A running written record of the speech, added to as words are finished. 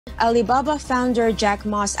Alibaba founder Jack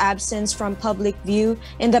Ma's absence from public view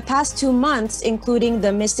in the past 2 months, including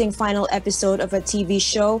the missing final episode of a TV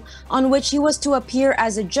show on which he was to appear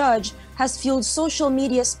as a judge, has fueled social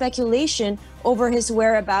media speculation over his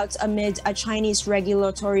whereabouts amid a Chinese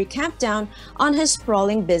regulatory clampdown on his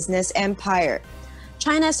sprawling business empire.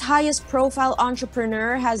 China's highest-profile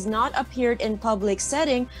entrepreneur has not appeared in public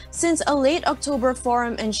setting since a late October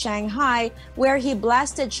forum in Shanghai, where he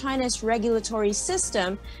blasted China's regulatory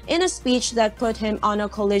system in a speech that put him on a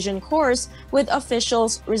collision course with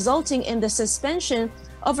officials, resulting in the suspension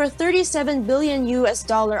of a $37 billion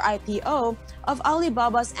IPO of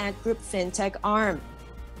Alibaba's Ant Group fintech arm.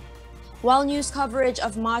 While news coverage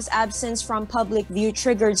of Ma's absence from public view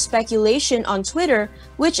triggered speculation on Twitter,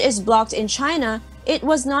 which is blocked in China, it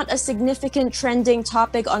was not a significant trending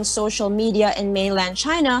topic on social media in mainland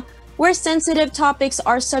China, where sensitive topics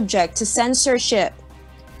are subject to censorship.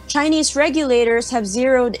 Chinese regulators have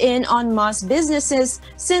zeroed in on Ma's businesses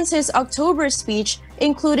since his October speech,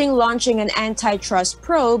 including launching an antitrust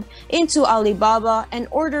probe into Alibaba and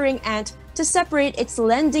ordering Ant to separate its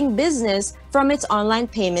lending business from its online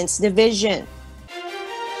payments division.